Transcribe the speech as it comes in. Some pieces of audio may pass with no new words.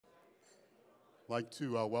I'd like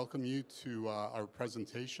to welcome you to our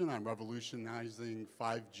presentation on revolutionizing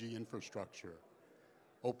 5G infrastructure,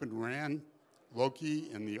 OpenRAN, LOKI,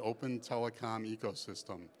 and the open telecom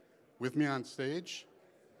ecosystem. With me on stage,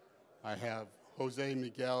 I have Jose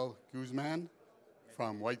Miguel Guzman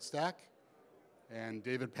from Whitestack and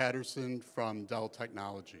David Patterson from Dell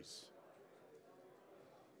Technologies.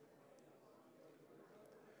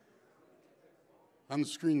 On the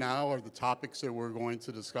screen now are the topics that we're going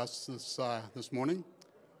to discuss this morning.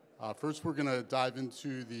 First, we're going to dive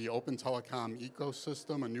into the open telecom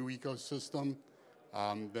ecosystem, a new ecosystem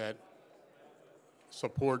that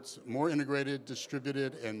supports more integrated,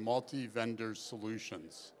 distributed, and multi-vendor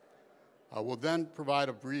solutions. We'll then provide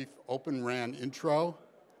a brief OpenRAN intro,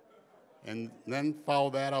 and then follow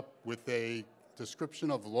that up with a description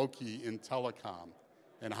of LOKI in telecom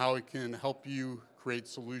and how it can help you create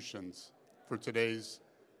solutions for today's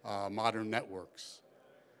modern networks.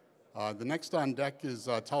 The next on deck is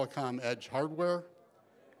telecom edge hardware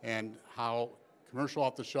and how commercial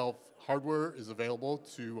off-the-shelf hardware is available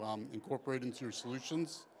to incorporate into your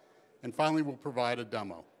solutions. And finally, we'll provide a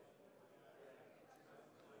demo.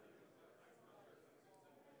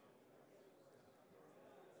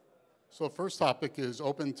 So the first topic is the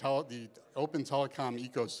open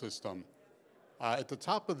telecom ecosystem. At the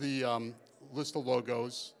top of the list of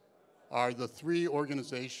logos are the three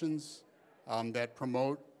organizations that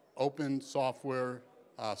promote open software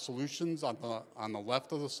solutions on the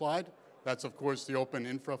left of the slide. That's, of course, the Open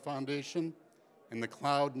Infra Foundation and the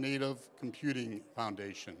Cloud Native Computing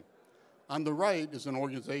Foundation. On the right is an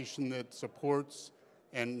organization that supports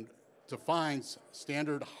and defines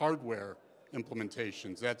standard hardware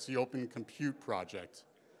implementations. That's the Open Compute Project.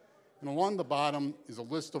 And along the bottom is a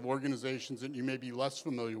list of organizations that you may be less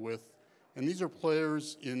familiar with, and these are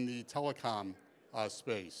players in the telecom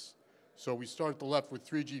space. So we start at the left with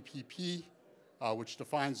 3GPP, which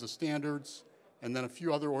defines the standards, and then a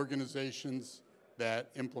few other organizations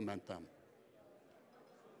that implement them.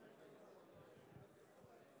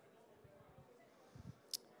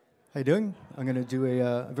 How you doing? I'm going to do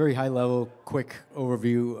a very high-level, quick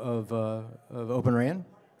overview of OpenRAN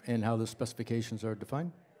and how the specifications are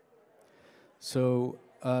defined. So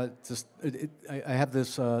I have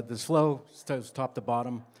this flow, starts top to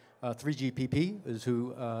bottom. 3GPP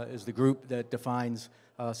is the group that defines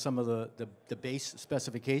some of the base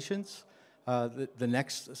specifications. The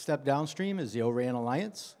next step downstream is the ORAN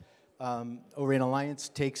Alliance. ORAN Alliance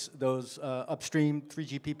takes those upstream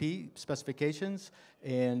 3GPP specifications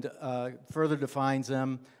and further defines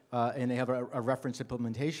them, and they have a reference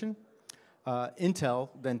implementation. Intel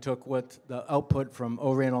then took what the output from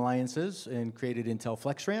ORAN Alliances and created Intel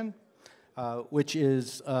FlexRAN, which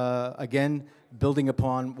is, again, building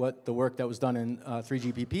upon the work that was done in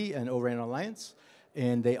 3GPP and ORAN Alliance.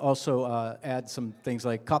 And they also add some things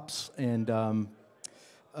like COTS and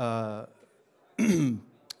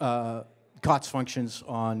COTS functions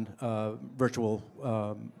on virtual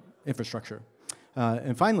infrastructure.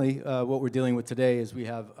 And finally, what we're dealing with today is we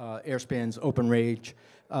have Airspan's OpenRAN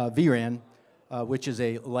vRAN, which is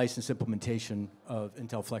a licensed implementation of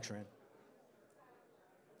Intel FlexRAN.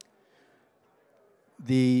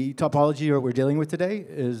 The topology we're dealing with today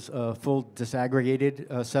is a full disaggregated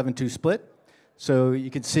 7-2 split. So you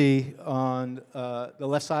can see on the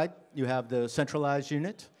left side, you have the centralized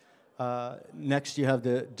unit. Next, you have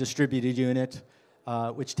the distributed unit,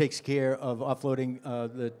 which takes care of offloading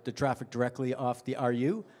the traffic directly off the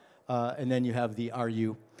RU. And then you have the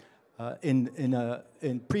RU.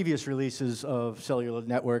 In previous releases of cellular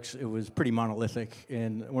networks, it was pretty monolithic.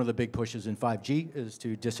 And one of the big pushes in 5G is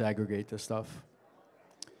to disaggregate this stuff.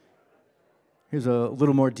 Here's a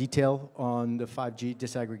little more detail on the 5G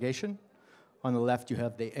disaggregation. On the left, you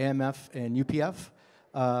have the AMF and UPF,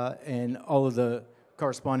 and all of the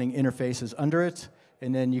corresponding interfaces under it.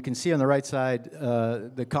 And then you can see on the right side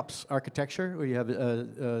the CUPS architecture, where you have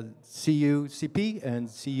CU-CP and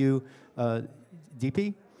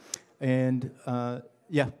CU-DP. And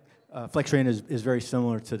yeah, FlexRAN is very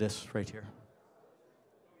similar to this right here.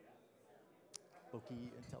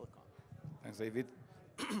 LOKI and Telecom. Thanks, David.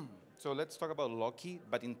 So let's talk about LOKI,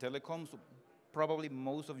 but in telecoms, probably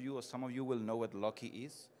most of you or some of you will know what LOKI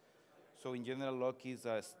is. So in general, LOKI is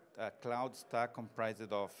a cloud stack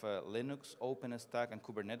comprised of Linux, OpenStack, and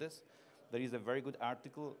Kubernetes. There is a very good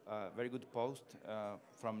article, very good post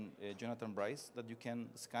from Jonathan Bryce that you can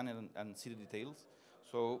scan and see the details.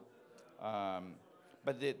 So,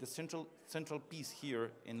 but the central piece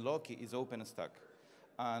here in LOKI is OpenStack.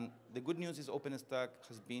 And the good news is OpenStack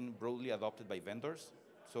has been broadly adopted by vendors.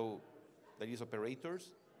 So there is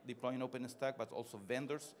operators deploying OpenStack, but also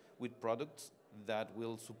vendors with products that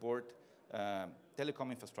will support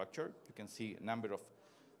telecom infrastructure. You can see a number of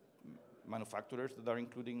manufacturers that are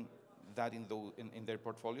including that in their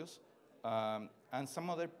portfolios, and some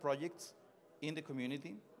other projects in the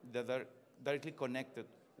community that are directly connected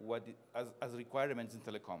as requirements in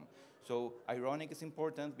telecom. So Ironic is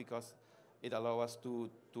important because it allows us to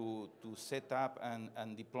set up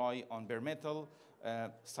and deploy on bare metal.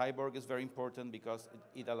 Cyborg is very important because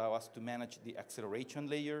it allows us to manage the acceleration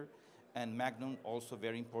layer, and Magnum also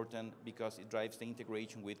very important because it drives the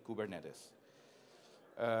integration with Kubernetes.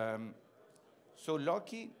 So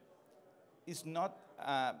LOKI is not,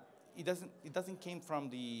 it doesn't came from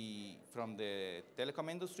the telecom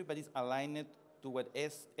industry, but it's aligned to what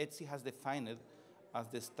ETSI has defined as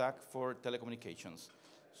the stack for telecommunications.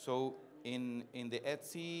 So in the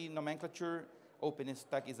ETSI nomenclature,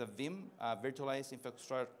 OpenStack is a VIM, a virtualized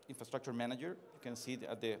infrastructure manager. You can see it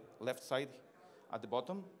at the left side at the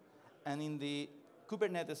bottom. And in the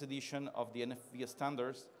Kubernetes edition of the NFV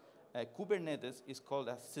standards, Kubernetes is called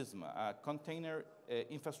a SISMA, a Container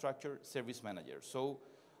Infrastructure Service Manager. So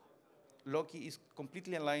LOKI is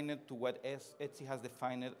completely aligned to what ETSI has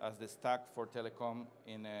defined as the stack for telecom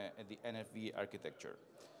in the NFV architecture.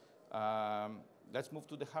 Let's move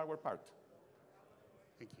to the hardware part.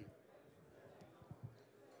 Thank you.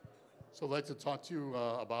 So I'd like to talk to you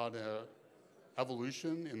about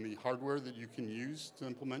evolution in the hardware that you can use to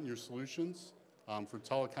implement your solutions for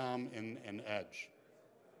telecom and edge.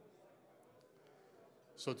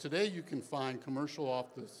 So today you can find commercial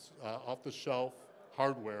off-the-shelf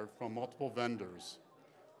hardware from multiple vendors.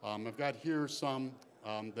 I've got here some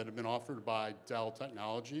that have been offered by Dell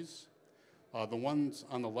Technologies. The ones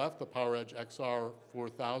on the left, the PowerEdge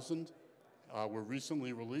XR4000, were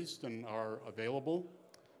recently released and are available.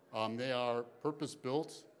 They are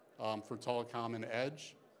purpose-built for telecom and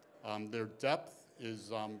edge. Their depth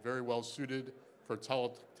is very well suited for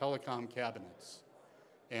telecom cabinets.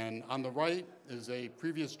 And on the right is a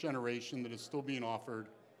previous generation that is still being offered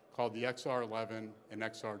called the XR11 and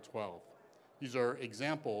XR12. These are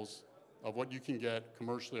examples of what you can get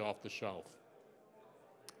commercially off the shelf.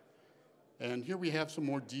 And here we have some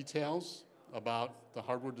more details about the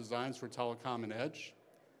hardware designs for telecom and edge.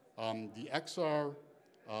 The XR,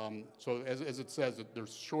 so as it says,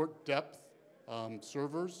 there's short depth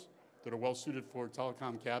servers that are well suited for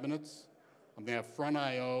telecom cabinets. They have front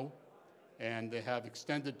I/O, and they have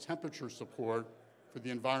extended temperature support for the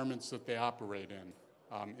environments that they operate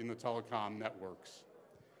in the telecom networks.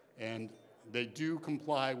 And they do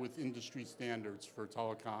comply with industry standards for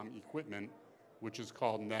telecom equipment, which is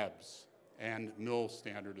called NEBS, and MIL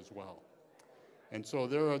standard as well. And so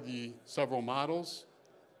there are the several models,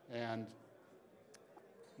 and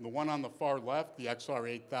the one on the far left, the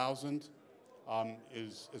XR8000,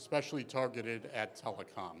 is especially targeted at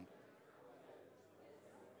telecom.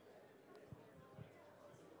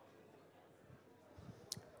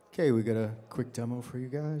 Okay, we got a quick demo for you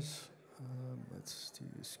guys. Let's do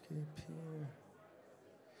escape here.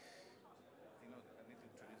 I need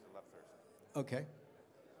to introduce the lab first. Okay.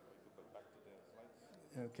 Go back to the slides.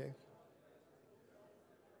 Okay.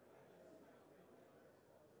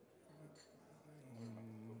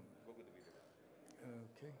 Go with the video.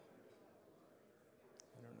 Okay.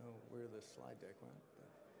 I don't know where the slide deck went. But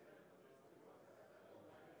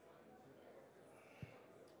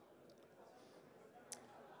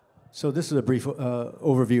so this is a brief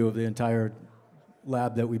overview of the entire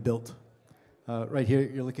lab that we built. Right here,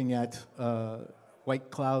 you're looking at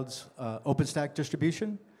White Cloud's OpenStack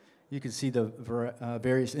distribution. You can see the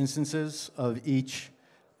various instances of each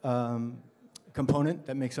component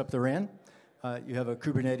that makes up the RAN. You have a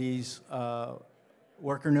Kubernetes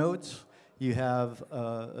worker nodes. You have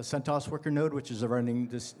a CentOS worker node, which is running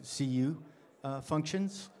this CU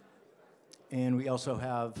functions. And we also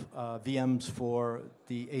have VMs for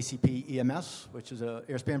the ACP EMS, which is an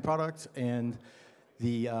airspan product, and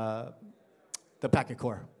the packet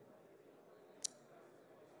core.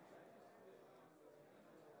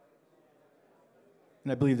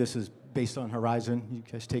 And I believe this is based on Horizon. You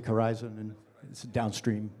guys take Horizon, and it's a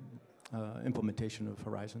downstream implementation of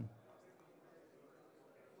Horizon.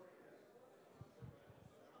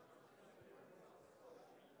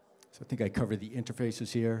 So I think I covered the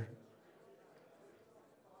interfaces here.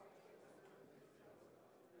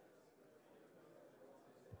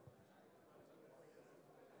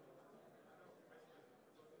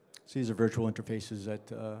 So these are virtual interfaces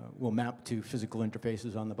that will map to physical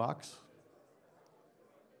interfaces on the box.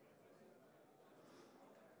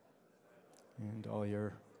 And all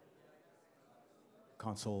your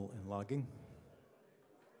console and logging.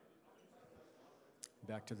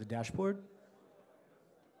 Back to the dashboard.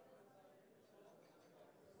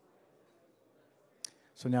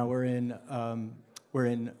 So now we're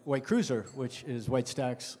in White Cruiser, which is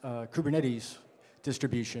WhiteStack's Kubernetes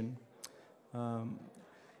distribution.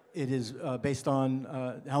 It is based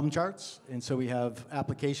on Helm charts, and so we have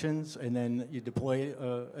applications, and then you deploy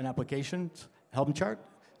an application's Helm chart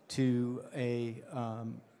to a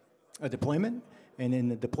deployment, and then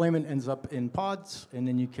the deployment ends up in pods, and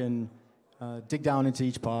then you can dig down into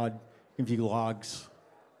each pod, you can view logs.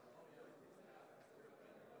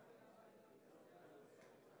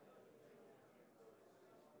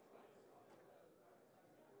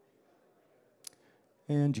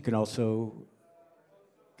 And you can also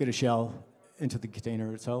get a shell into the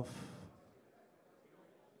container itself.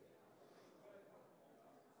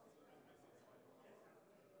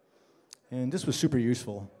 And this was super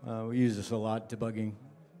useful. We use this a lot debugging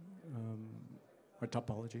our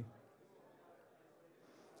topology.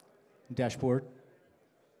 Dashboard.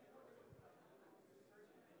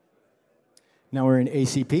 Now we're in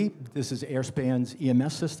ACP. This is Airspan's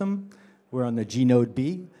EMS system. We're on the G-Node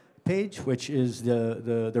B page, which is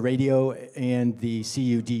the radio and the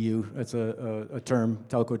CU-DU. That's a term,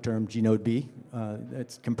 telco term, G-Node B.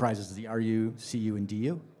 That comprises the RU, CU, and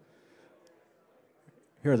DU.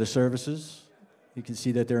 Here are the services. You can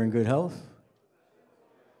see that they're in good health.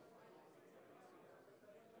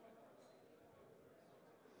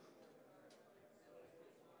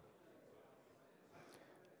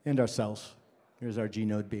 And our cells. Here's our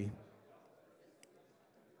G-Node B.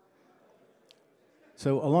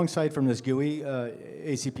 So alongside from this GUI,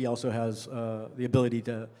 ACP also has the ability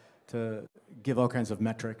to give all kinds of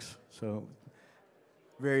metrics. So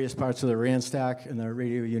various parts of the RAN stack and the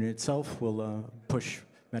radio unit itself will push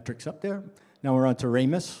metrics up there. Now we're on to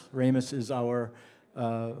Ramus. Ramus is our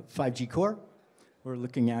 5G core. We're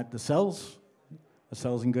looking at the cells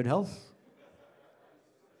in good health.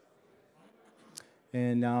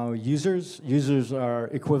 And now users. Users are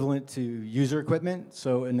equivalent to user equipment.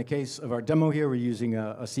 So in the case of our demo here, we're using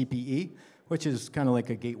a CPE, which is kind of like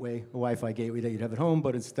a gateway, a Wi-Fi gateway that you'd have at home,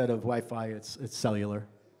 but instead of Wi-Fi, it's cellular.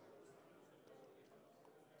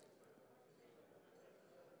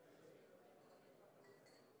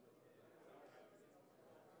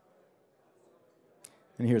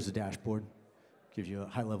 And here's the dashboard. Gives you a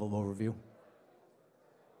high-level overview.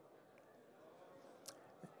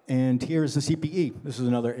 And here's the CPE. This is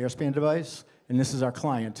another Airspan device, and this is our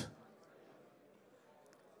client.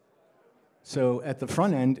 So at the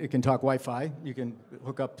front end, it can talk Wi-Fi. You can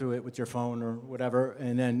hook up to it with your phone or whatever,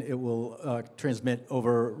 and then it will transmit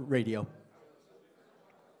over radio.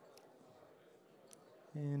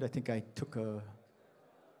 And I think I took a,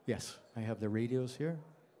 yes, I have the radios here.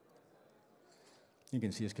 You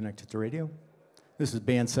can see it's connected to radio. This is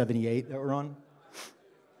band 78 that we're on.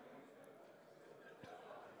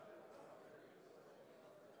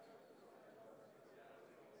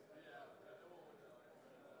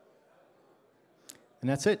 And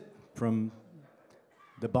that's it. From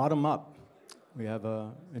the bottom up, we have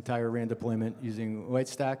an entire RAN deployment using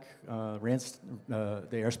WhiteStack, the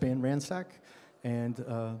Airspan RAN stack, and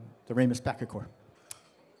the Ramus packet core.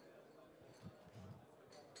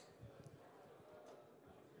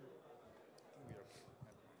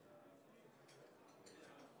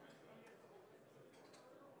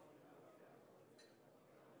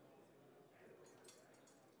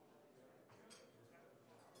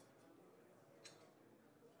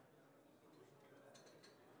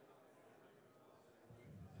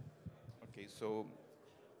 Okay, so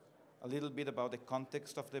a little bit about the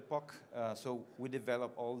context of the POC. So we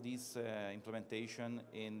developed all this implementation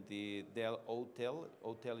in the Dell OTEL.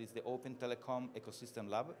 OTEL is the Open Telecom Ecosystem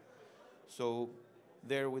Lab. So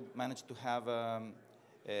there we managed to have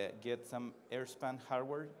get some Airspan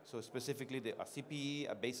hardware, so specifically a CPE,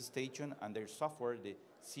 a base station, and their software, the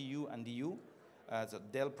CU and DU. So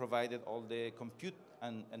Dell provided all the compute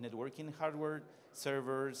and networking hardware,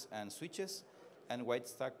 servers, and switches. And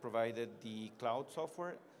WhiteStack provided the cloud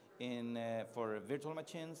software for virtual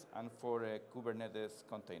machines and for Kubernetes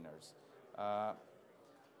containers.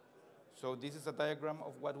 So this is a diagram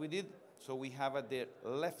of what we did. So we have at the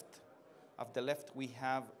left, we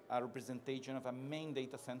have a representation of a main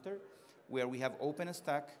data center where we have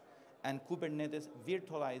OpenStack and Kubernetes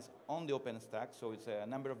virtualized on the OpenStack. So it's a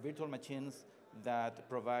number of virtual machines that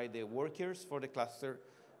provide the workers for the cluster,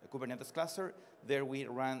 the Kubernetes cluster. There we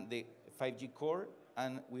run the 5G core,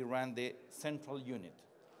 and we run the central unit.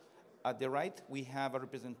 At the right, we have a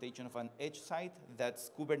representation of an edge site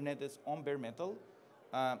that's Kubernetes on bare metal.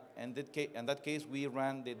 In that case, we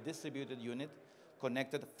run the distributed unit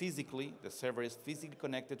connected physically. The server is physically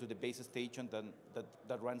connected to the base station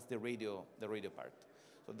that runs the radio part.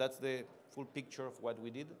 So that's the full picture of what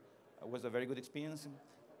we did. It was a very good experience.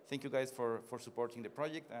 Thank you guys for supporting the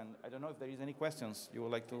project, and I don't know if there is any questions you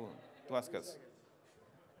would like to ask us.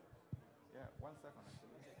 Yeah, 1 second.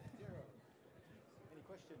 Any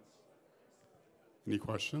questions? Any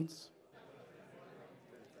questions?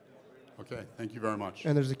 Okay, thank you very much.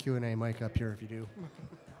 And there's a Q&A mic up here if you do.